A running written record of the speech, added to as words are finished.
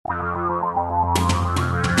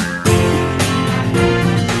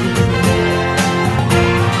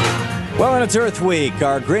And it's Earth Week.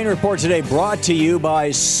 Our Green Report today brought to you by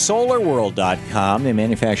SolarWorld.com. They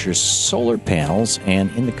manufacture solar panels. And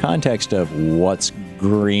in the context of what's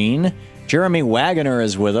green, Jeremy Wagener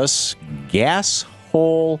is with us.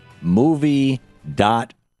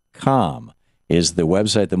 GasHoleMovie.com is the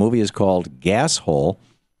website. The movie is called Gas Hole,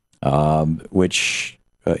 which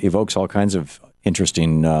evokes all kinds of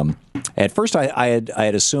interesting... At first, I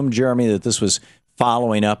had assumed, Jeremy, that this was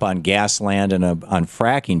following up on Gasland and on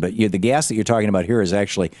fracking, but the gas that you're talking about here is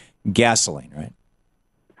actually gasoline, right?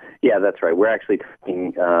 Yeah, that's right. We're actually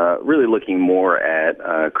talking, really looking more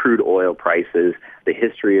at crude oil prices, the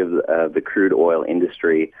history of the crude oil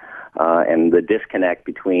industry, and the disconnect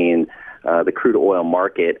between the crude oil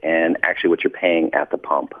market and actually what you're paying at the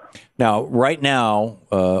pump. Now, right now,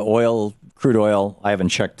 crude oil, I haven't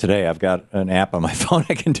checked today. I've got an app on my phone.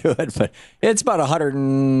 I can do it, but it's about 100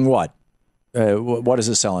 and what? What is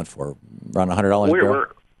it selling for? Around $100 a barrel?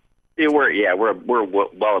 We're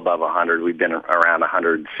well above 100. We've been around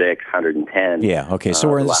 106, 110. Yeah. Okay. So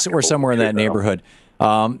we're somewhere in that neighborhood.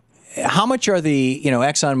 How much are the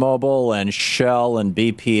ExxonMobil and Shell and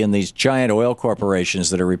BP and these giant oil corporations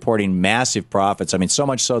that are reporting massive profits? I mean, so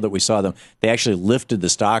much so that we saw them. They actually lifted the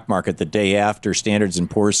stock market the day after Standard &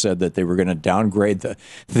 Poor's said that they were going to downgrade the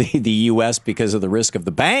U.S. because of the risk of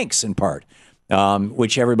the banks in part.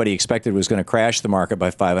 Which everybody expected was going to crash the market by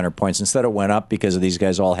 500 points. Instead, it went up because of these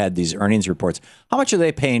guys all had these earnings reports. How much are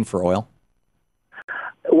they paying for oil?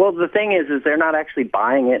 Well, the thing is they're not actually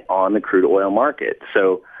buying it on the crude oil market.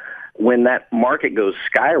 So when that market goes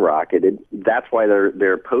skyrocketed, that's why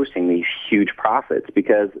they're posting these huge profits,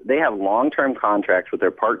 because they have long-term contracts with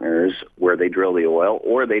their partners where they drill the oil,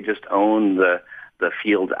 or they just own the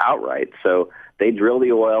fields outright. So they drill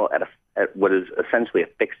the oil at what is essentially a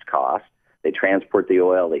fixed cost. They transport the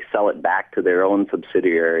oil, they sell it back to their own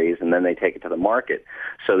subsidiaries, and then they take it to the market.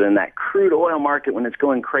 So then that crude oil market, when it's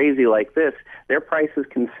going crazy like this, their price is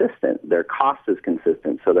consistent, their cost is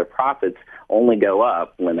consistent, so their profits only go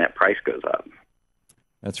up when that price goes up.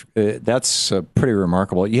 That's pretty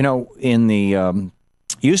remarkable. In the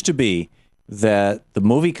used to be that the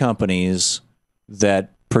movie companies that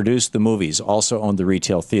produced the movies also owned the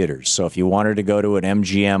retail theaters. So if you wanted to go to an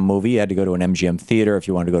MGM movie, you had to go to an MGM theater. If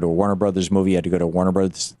you wanted to go to a Warner Brothers movie, you had to go to a Warner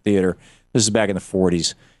Brothers theater. This is back in the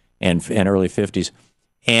 40s and early 50s.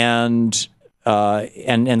 And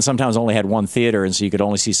sometimes only had one theater, and so you could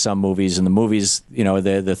only see some movies. And the movies,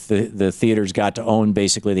 the theaters got to own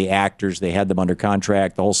basically the actors. They had them under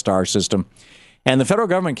contract, the whole star system. And the federal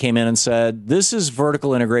government came in and said, this is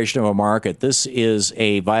vertical integration of a market. This is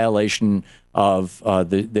a violation of,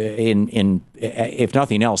 if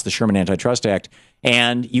nothing else, the Sherman Antitrust Act.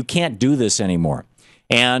 And you can't do this anymore.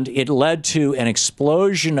 And it led to an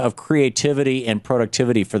explosion of creativity and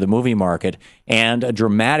productivity for the movie market and a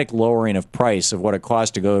dramatic lowering of price of what it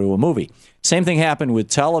costs to go to a movie. Same thing happened with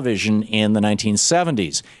television in the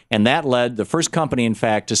 1970s. And that led the first company, in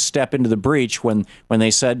fact, to step into the breach when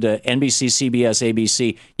they said to NBC, CBS,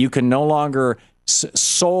 ABC, you can no longer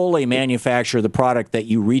solely manufacture the product that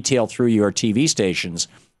you retail through your TV stations.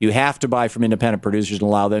 You have to buy from independent producers and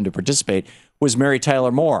allow them to participate, was Mary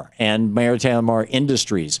Tyler Moore and Mary Tyler Moore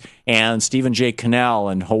Industries and Stephen J. Cannell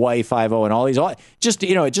and Hawaii Five-0 and all these. It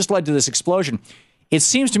just led to this explosion. It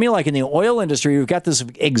seems to me like in the oil industry, we've got this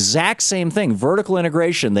exact same thing, vertical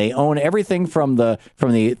integration. They own everything from the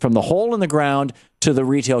hole in the ground to the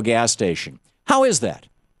retail gas station. How is that?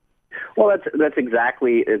 Well, it's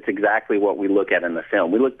exactly what we look at in the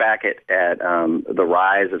film. We look back at the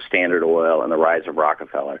rise of Standard Oil and the rise of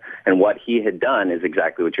Rockefeller, and what he had done is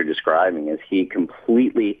exactly what you're describing. Is he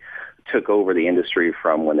completely took over the industry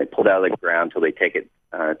from when they pulled out of the ground till they take it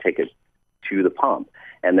to the pump.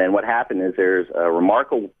 And then what happened is there's a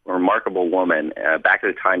remarkable woman back at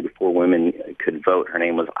a time before women could vote. Her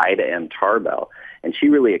name was Ida M. Tarbell, and she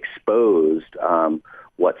really exposed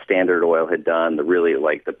what Standard Oil had done, the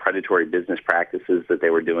predatory business practices that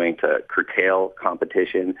they were doing to curtail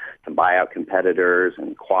competition, to buy out competitors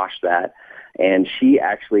and quash that. And she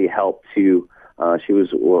actually helped to, she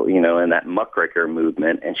was, in that muckraker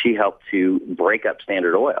movement, and she helped to break up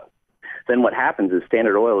Standard Oil. Then what happens is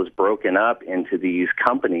Standard Oil is broken up into these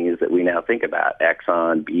companies that we now think about,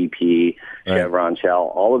 Exxon, BP, right, Chevron,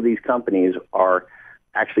 Shell. All of these companies are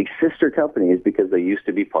actually sister companies because they used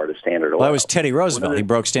to be part of Standard Oil. Well, that was Teddy Roosevelt. He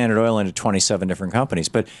broke Standard Oil into 27 different companies.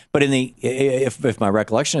 But in the, if my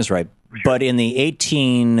recollection is right, but in the late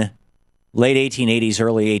 1880s,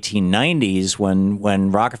 early 1890s,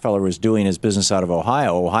 when Rockefeller was doing his business out of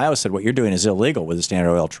Ohio said, what you're doing is illegal with the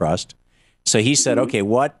Standard Oil Trust. So he said, okay,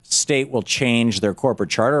 what state will change their corporate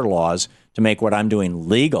charter laws to make what I'm doing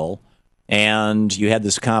legal? and you had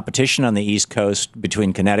this competition on the East Coast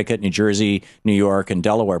between Connecticut, New Jersey, New York, and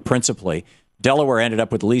Delaware principally. Delaware ended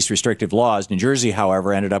up with the least restrictive laws. New Jersey,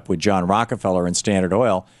 however, ended up with John Rockefeller and Standard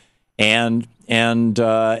Oil. And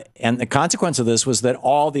the consequence of this was that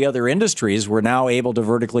all the other industries were now able to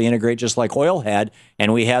vertically integrate just like oil had,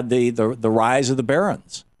 and we had the rise of the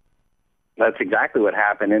barons. That's exactly what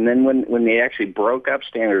happened. And then when they actually broke up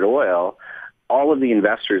Standard Oil, all of the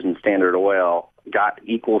investors in Standard Oil got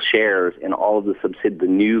equal shares in all of the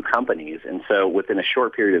new companies. And so within a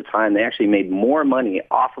short period of time, they actually made more money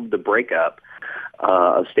off of the breakup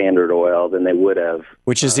of Standard Oil than they would have.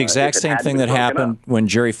 Which is the exact same thing that happened when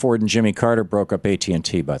Jerry Ford and Jimmy Carter broke up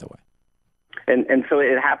AT&T, by the way. And so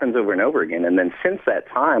it happens over and over again. And then since that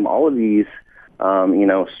time, all of these,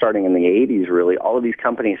 starting in the 80s, really, all of these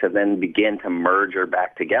companies have then begun to merge or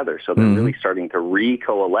back together. So they're really starting to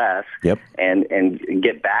recoalesce and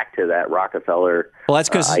get back to that Rockefeller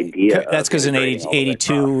idea. That's because in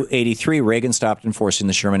 82, 83, Reagan stopped enforcing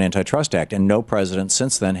the Sherman Antitrust Act, and no president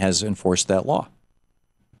since then has enforced that law.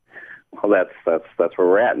 Well, that's where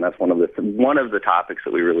we're at, and that's one of the topics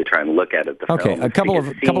that we really try and look at the film.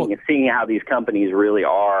 Seeing how these companies really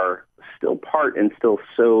are still part and still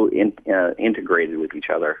so integrated with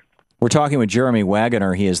each other. We're talking with Jeremy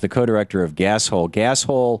Wagener. He is the co-director of Gashole,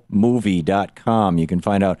 gasholemovie.com. You can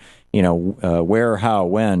find out, where, how,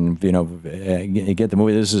 when, get the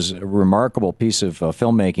movie. This is a remarkable piece of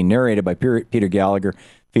filmmaking narrated by Peter Gallagher,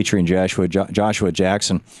 featuring Joshua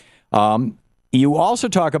Jackson. You also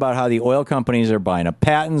talk about how the oil companies are buying up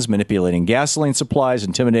patents, manipulating gasoline supplies,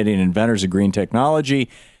 intimidating inventors of green technology,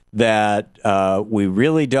 that we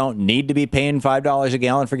really don't need to be paying $5 a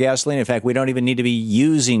gallon for gasoline. In fact, we don't even need to be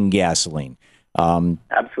using gasoline.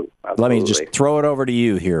 Absolutely. Let me just throw it over to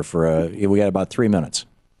you here we got about 3 minutes.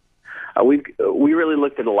 We really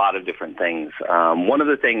looked at a lot of different things. One of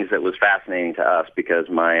the things that was fascinating to us, because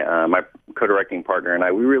my co-directing partner and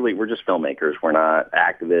I, we're just filmmakers. We're not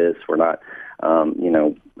activists. We're not,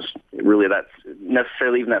 really that's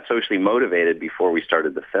necessarily even that socially motivated before we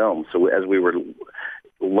started the film. So as we were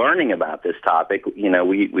learning about this topic,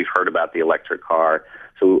 we've heard about the electric car.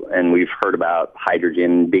 And we've heard about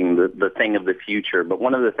hydrogen being the thing of the future. But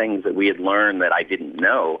one of the things that we had learned that I didn't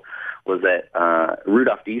know was that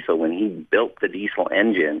Rudolf Diesel, when he built the diesel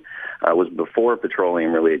engine, was before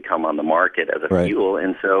petroleum really had come on the market as a fuel.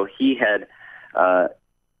 And so he had,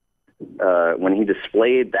 when he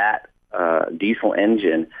displayed that diesel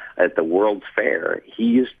engine at the World's Fair, he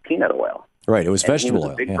used peanut oil. Right, it was vegetable oil. He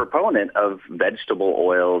was a big proponent of vegetable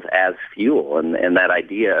oils as fuel, and that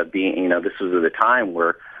idea of being, this was at a time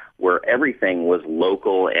where everything was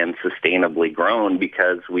local and sustainably grown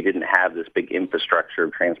because we didn't have this big infrastructure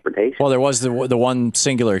of transportation. Well, there was the one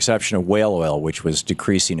singular exception of whale oil, which was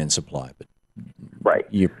decreasing in supply. But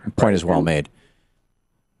your point is well made.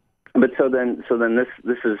 But so then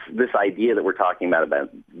this idea that we're talking about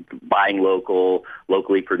buying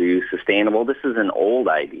locally produced, sustainable. This is an old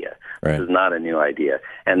idea. Right. This is not a new idea.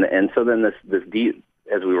 And so then as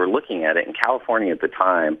we were looking at it in California at the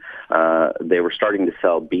time, they were starting to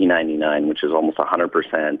sell B99, which is almost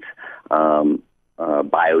 100%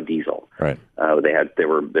 biodiesel. Right. They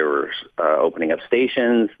were opening up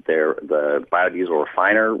stations. The biodiesel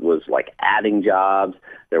refiner was like adding jobs.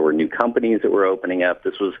 There were new companies that were opening up.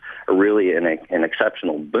 This was really an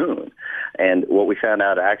exceptional boon. And what we found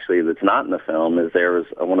out actually that's not in the film is there was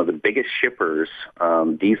one of the biggest shippers,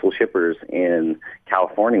 diesel shippers in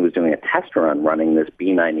California, was doing a test run running this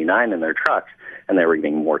B99 in their trucks, and they were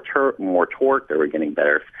getting more torque. They were getting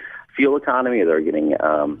better fuel economy. They were getting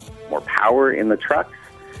more power in the trucks.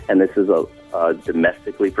 And this is a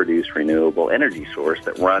domestically produced renewable energy source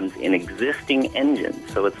that runs in existing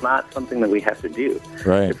engines. So it's not something that we have to do.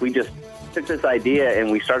 Right. If we just took this idea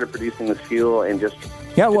and we started producing this fuel and just...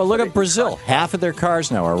 Yeah, well, look at Brazil. Half of their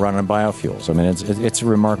cars now are running on biofuels. I mean, it's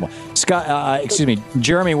remarkable.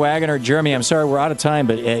 Jeremy Wagener. Jeremy, I'm sorry we're out of time,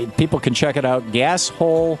 but people can check it out.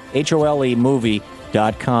 Gashole, HOLE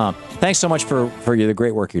movie.com. Thanks so much for the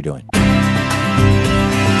great work you're doing.